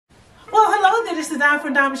this is Diamond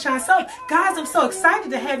from Diamond Shine Soap. Guys, I'm so excited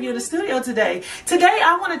to have you in the studio today. Today,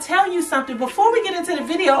 I want to tell you something. Before we get into the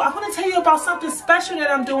video, I want to tell you about something special that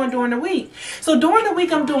I'm doing during the week. So during the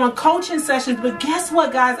week, I'm doing coaching sessions. But guess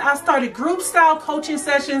what, guys? I started group-style coaching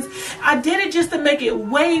sessions. I did it just to make it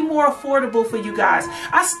way more affordable for you guys.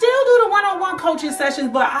 I still do the one-on-one coaching sessions,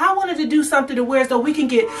 but I wanted to do something to where so we can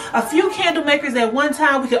get a few candle makers at one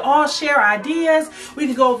time. We can all share ideas. We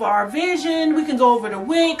can go over our vision. We can go over the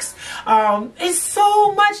wicks. It's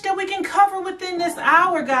so much that we can cover within this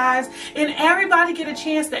hour, guys, and everybody get a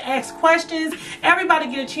chance to ask questions. Everybody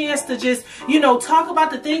get a chance to just, talk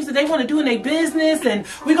about the things that they want to do in their business, and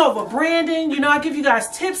we go over branding. I give you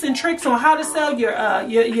guys tips and tricks on how to sell your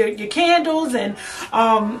candles, and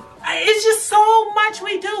it's just so much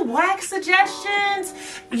we do. Wax suggestions.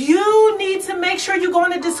 You need to make sure you go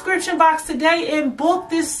in the description box today and book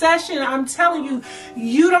this session. I'm telling you,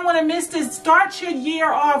 you don't want to miss this. Start your year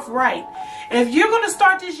off right. If you're going to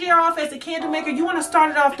start this year off as a candle maker, you want to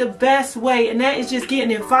start it off the best way, and that is just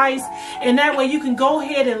getting advice, and that way you can go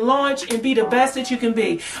ahead and launch and be the best that you can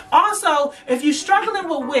be. Also, if you're struggling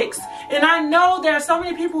with wicks, and I know there are so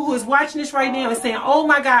many people who is watching this right now and saying, oh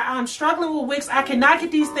my God, I'm struggling with wicks. I cannot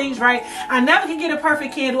get these things right. I never can get a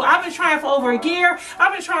perfect candle. I've been trying for over a year.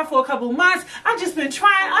 I've been trying for a couple months. I've just been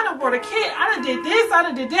trying. I done bought a kit. I done did this. I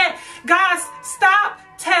done did that. Guys, stop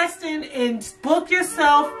testing and book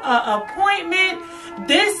yourself an appointment.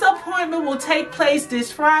 This appointment will take place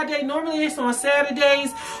this Friday. Normally it's on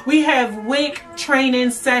Saturdays. We have wick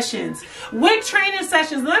training sessions. Wick training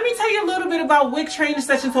sessions. Let me tell you a little bit about wick training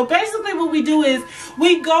sessions. So basically what we do is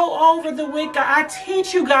we go over the wick. I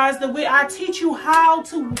teach you guys the wick. I teach you how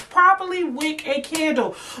to properly wick a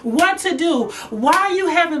candle. What to do. Why are you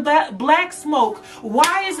having black smoke?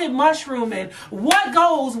 Why is it mushrooming? What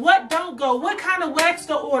goes? What don't go? What kind of wax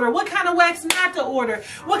to order? What kind of wax not to order?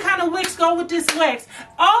 What kind of wicks go with this wax?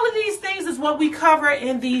 All of these things is what we cover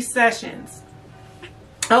in these sessions.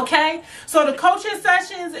 Okay, so the coaching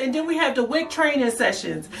sessions, and then we have the wick training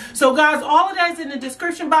sessions. So guys, all of that is in the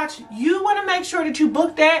description box. You want to make sure that you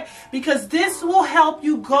book that, because this will help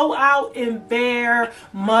you go out and bear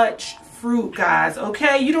much fruit, guys.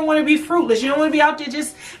 Okay, you don't want to be fruitless. You don't want to be out there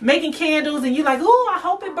just making candles and you're like, oh, I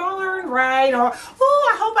hope it burns right, or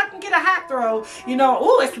oh, I hope I can get a hot throw.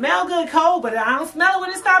 Oh, it smells good cold, but I don't smell it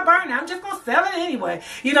when it starts burning. I'm just gonna sell it anyway.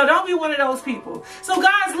 Don't be one of those people. So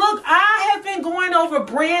guys, look, I have been going over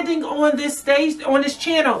branding on this stage, on this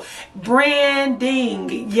channel.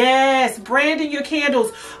 Branding, yes, branding your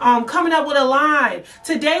candles. Coming up with a line.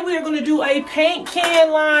 Today we are going to do a paint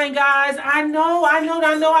can line, guys. I know.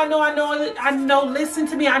 Listen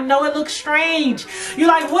to me. I know it looks strange. You're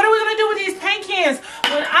like, what are we going to do with these paint cans?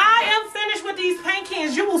 When I am finished with these paint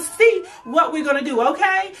cans, you will see what we're going to do,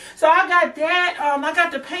 okay? So I got that. I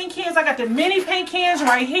got the paint cans. I got the mini paint cans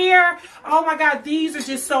right here. Oh my God, these are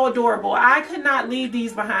just so adorable. I could not leave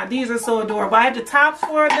these behind. These are so adorable. I have the tops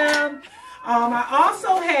for them. I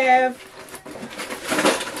also have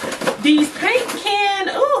these paint can,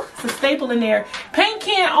 ooh, it's a staple in there, paint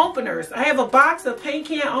can openers. I have a box of paint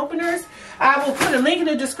can openers. I will put a link in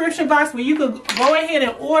the description box where you could go ahead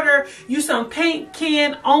and order you some paint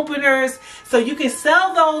can openers so you can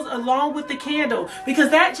sell those along with the candle, because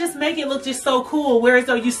that just make it look just so cool. Whereas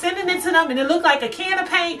though you sending it to them and it look like a can of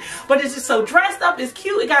paint, but it's just so dressed up, it's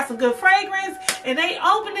cute, it got some good fragrance, and they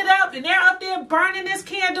open it up and they're up there burning this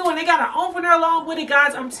candle and they got an opener along with it,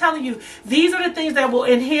 guys. I'm telling you, these are the things that will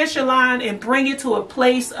enhance your line and bring it to a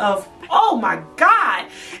place of, oh my God,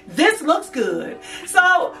 this looks good.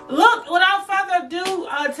 So look, without further ado,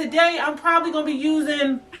 today I'm probably going to be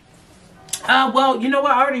using, well, you know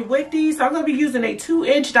what, I already wicked these, so I'm going to be using a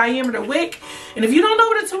 2-inch diameter wick. And if you don't know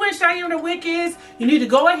what a 2-inch diameter wick is, you need to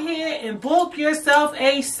go ahead and book yourself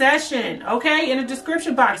a session, okay, in the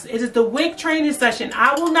description box. It is the wick training session.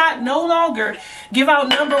 I will no longer give out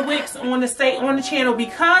number wicks on the channel,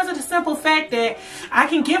 because of the simple fact that I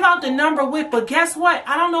can give out the number wick, but guess what?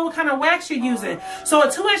 I don't know what kind of wax you're using. So a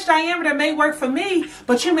 2-inch diameter may work for me,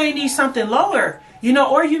 but you may need something lower.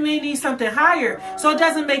 Or you may need something higher. So it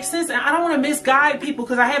doesn't make sense. And I don't want to misguide people,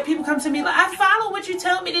 because I have people come to me like, I follow what you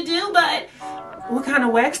tell me to do, but what kind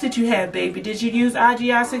of wax did you have, baby? Did you use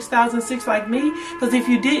IGI 6006 like me? Because if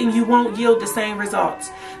you didn't, you won't yield the same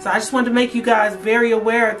results. So I just wanted to make you guys very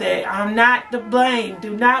aware that I'm not to blame.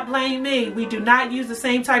 Do not blame me. We do not use the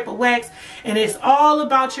same type of wax, and it's all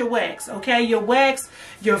about your wax, okay? Your wax,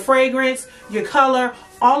 your fragrance, your color,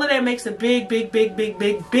 all of that makes a big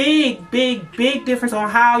difference on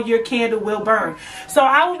how your candle will burn. So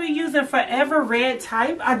I will be using Forever Red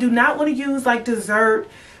type. I do not want to use like dessert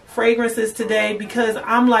fragrances today because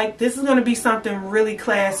I'm like, this is going to be something really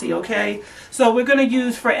classy, okay? So we're going to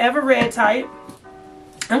use Forever Red Type.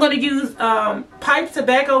 I'm going to use Pipe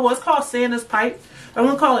Tobacco. Well, it's called Santa's Pipe. I'm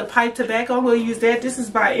going to call it Pipe Tobacco. I'm going to use that. This is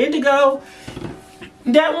by Indigo.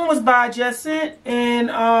 That one was by Just Scent.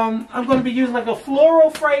 And I'm going to be using like a floral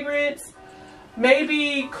fragrance.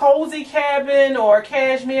 Maybe Cozy Cabin or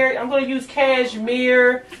Cashmere. I'm going to use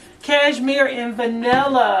Cashmere. Cashmere and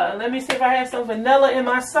vanilla. Let me see if I have some vanilla in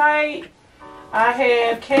my sight. I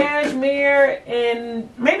have cashmere and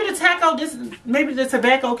maybe the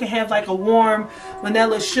tobacco can have like a warm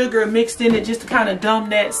vanilla sugar mixed in it just to kind of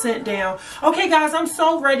dumb that scent down. Okay guys, I'm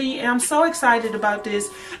so ready and I'm so excited about this.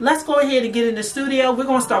 Let's go ahead and get in the studio. We're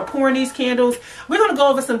going to start pouring these candles. We're going to go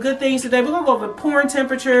over some good things today. We're going to go over pouring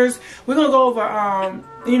temperatures. We're going to go over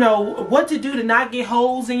you know, what to do to not get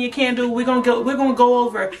holes in your candle. We're going to go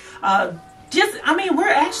over we're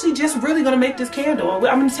actually just really going to make this candle. I'm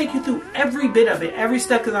going to take you through every bit of it, every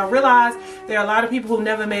step, because I realize there are a lot of people who've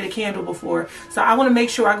never made a candle before. So I want to make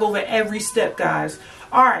sure I go over every step, guys.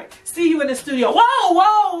 All right, see you in the studio. Whoa,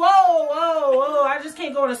 whoa, whoa, whoa, whoa. I just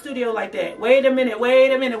can't go in the studio like that. Wait a minute,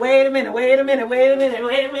 wait a minute, wait a minute, wait a minute, wait a minute,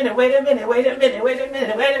 wait a minute, wait a minute, wait a minute, wait a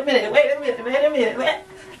minute, wait a minute, wait a minute, wait a minute.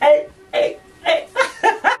 Hey, hey, hey.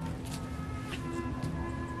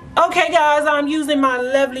 Okay guys, I'm using my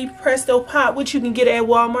lovely Presto pot, which you can get at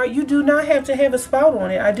Walmart. You do not have to have a spout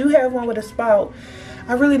on it. I do have one with a spout.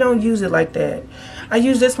 I really don't use it like that. I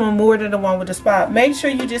use this one more than the one with the spout. Make sure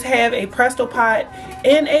you just have a Presto pot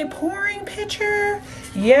in a pouring pitcher.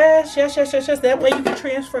 Yes, yes, yes, yes, yes. That way you can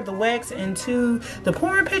transfer the wax into the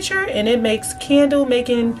pouring pitcher and it makes candle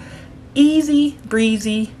making easy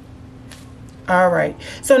breezy. All right,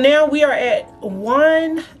 so now we are at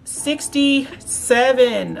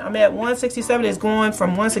 167. I'm at 167. It's going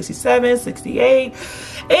from 167, 68.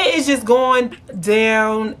 It is just going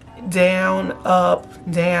down, down, up,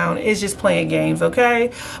 down. It's just playing games,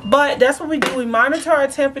 okay? But that's what we do. We monitor our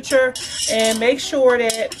temperature and make sure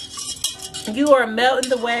that you are melting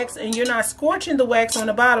the wax and you're not scorching the wax on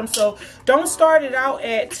the bottom. So don't start it out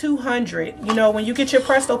at 200. You know, when you get your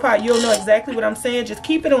Presto pot, you'll know exactly what I'm saying. Just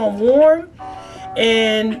keep it on warm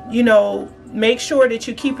and, you know, make sure that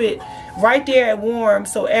you keep it right there at warm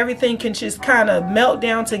so everything can just kind of melt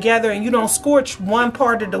down together and you don't scorch one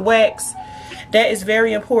part of the wax. That is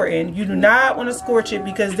very important. You do not want to scorch it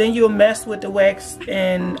because then you'll mess with the wax,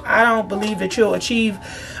 and I don't believe that you'll achieve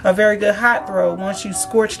a very good hot throw once you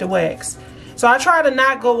scorch the wax. So I try to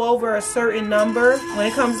not go over a certain number when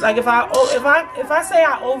it comes, like if I say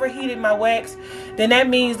I overheated my wax, then that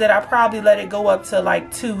means that I probably let it go up to like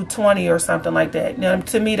 220 or something like that. Now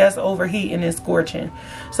to me that's overheating and scorching.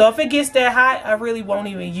 So if it gets that hot, I really won't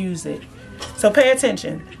even use it. So pay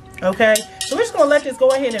attention. Okay, so we're just going to let this go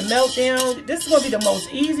ahead and melt down. This is going to be the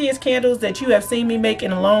most easiest candles that you have seen me make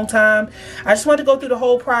in a long time. I just wanted to go through the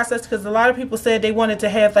whole process because a lot of people said they wanted to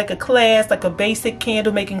have like a class, like a basic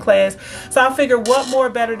candle making class. So I figured what more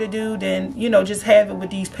better to do than, you know, just have it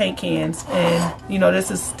with these paint cans. And, you know,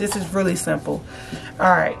 this is really simple.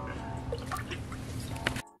 All right.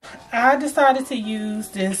 I decided to use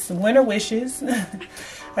this Winter Wishes.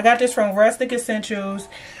 I got this from Rustic Essentials.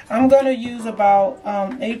 I'm going to use about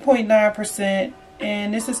 8.9%,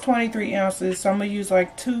 and this is 23 ounces, so I'm going to use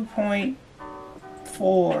like 2.4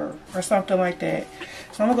 or something like that.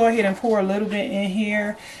 So I'm going to go ahead and pour a little bit in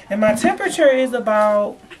here. And my temperature is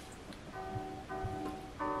about,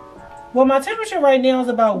 well, my temperature right now is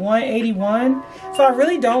about 181. So I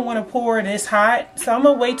really don't want to pour this hot. So I'm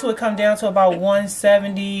going to wait till it comes down to about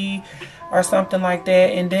 170 or something like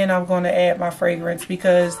that. And then I'm going to add my fragrance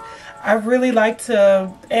because I really like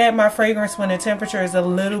to add my fragrance when the temperature is a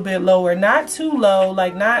little bit lower. Not too low,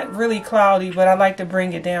 like not really cloudy, but I like to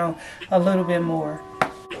bring it down a little bit more.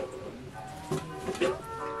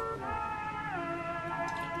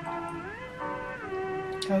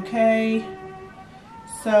 Okay,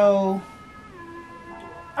 so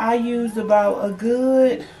I used about a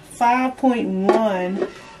good 5.1,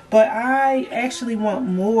 but I actually want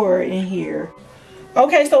more in here.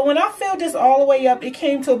 Okay, so when I filled this all the way up, it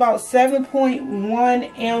came to about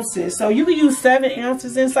 7.1 ounces. So you can use 7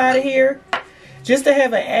 ounces inside of here just to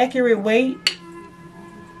have an accurate weight.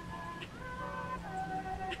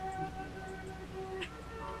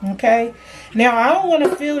 Okay, now I don't want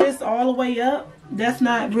to fill this all the way up. That's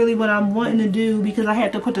not really what I'm wanting to do because I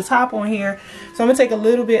have to put the top on here. So I'm going to take a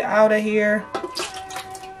little bit out of here.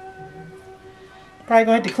 Probably going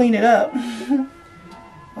to have to clean it up.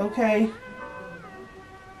 Okay.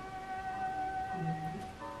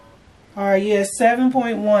 Alright, yeah,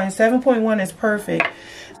 7.1. 7.1 is perfect.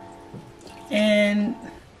 And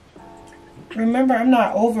remember, I'm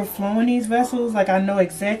not overflowing these vessels. Like, I know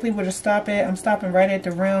exactly where to stop at. I'm stopping right at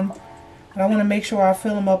the rim. But I want to make sure I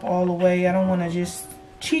fill them up all the way. I don't want to just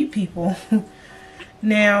cheat people.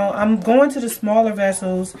 Now, I'm going to the smaller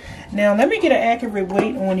vessels. Now, let me get an accurate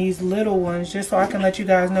weight on these little ones just so I can let you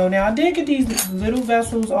guys know. Now, I did get these little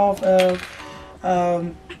vessels off of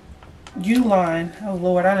Uline. Oh,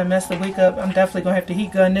 Lord, I done messed the wick up. I'm definitely going to have to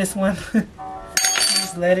heat gun this one.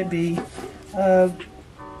 Just let it be.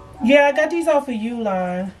 Yeah, I got these off of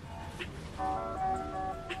Uline.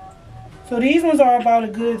 So these ones are about a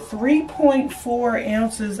good 3.4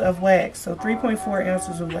 ounces of wax. So 3.4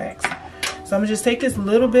 ounces of wax. So I'm going to just take this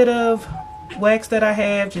little bit of wax that I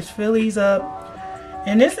have, just fill these up.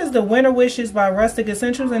 And this is the Winter Wishes by Rustic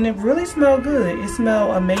Essentials, and it really smells good. It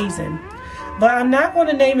smells amazing. But I'm not going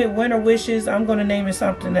to name it Winter Wishes. I'm going to name it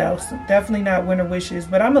something else. Definitely not Winter Wishes.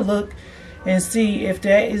 But I'm going to look and see if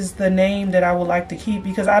that is the name that I would like to keep,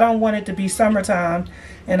 because I don't want it to be summertime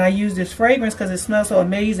and I use this fragrance because it smells so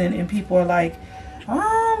amazing and people are like,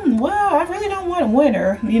 well, I really don't want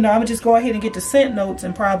winter. You know, I'm going to just go ahead and get the scent notes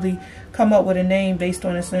and probably come up with a name based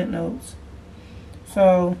on the scent notes.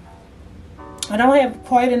 So I don't have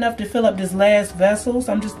quite enough to fill up this last vessel,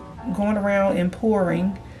 so I'm just going around and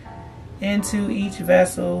pouring into each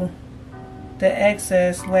vessel the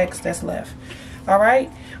excess wax that's left.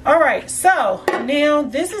 Alright, so now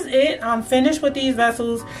this is it. I'm finished with these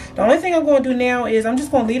vessels. The only thing I'm going to do now is I'm just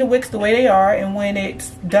going to leave the wicks the way they are, and when it's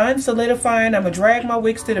done solidifying, I'm going to drag my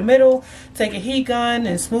wicks to the middle, take a heat gun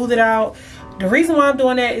and smooth it out. The reason why I'm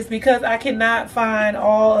doing that is because I cannot find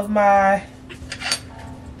all of my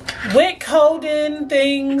wick holding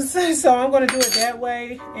things, so I'm going to do it that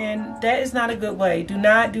way, and that is not a good way. Do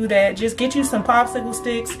not do that. Just get you some popsicle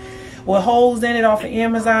sticks with holes in it off of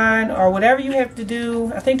Amazon or whatever you have to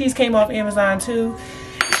do. I think these came off Amazon too.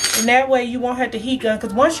 And that way you won't have the heat gun,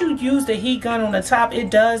 because once you use the heat gun on the top,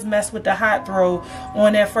 it does mess with the hot throw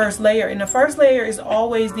on that first layer. And the first layer is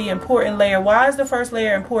always the important layer. Why is the first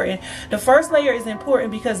layer important? The first layer is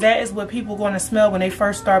important because that is what people are going to smell when they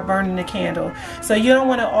first start burning the candle. So you don't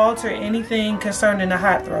want to alter anything concerning the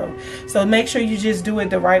hot throw. So make sure you just do it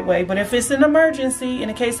the right way. But if it's an emergency, in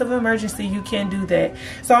a case of emergency, you can do that.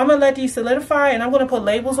 So I'm going to let these solidify, and I'm going to put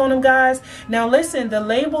labels on them, guys. Now listen, the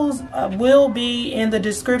labels will be in the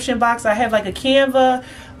description box. I have like a Canva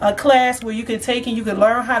class where you can take and you can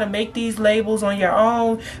learn how to make these labels on your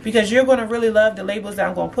own, because you're going to really love the labels that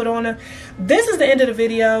I'm going to put on them. This is the end of the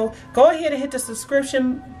video. Go ahead and hit the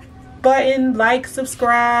subscription button, like,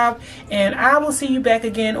 subscribe, and I will see you back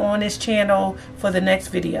again on this channel for the next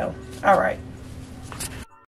video. All right.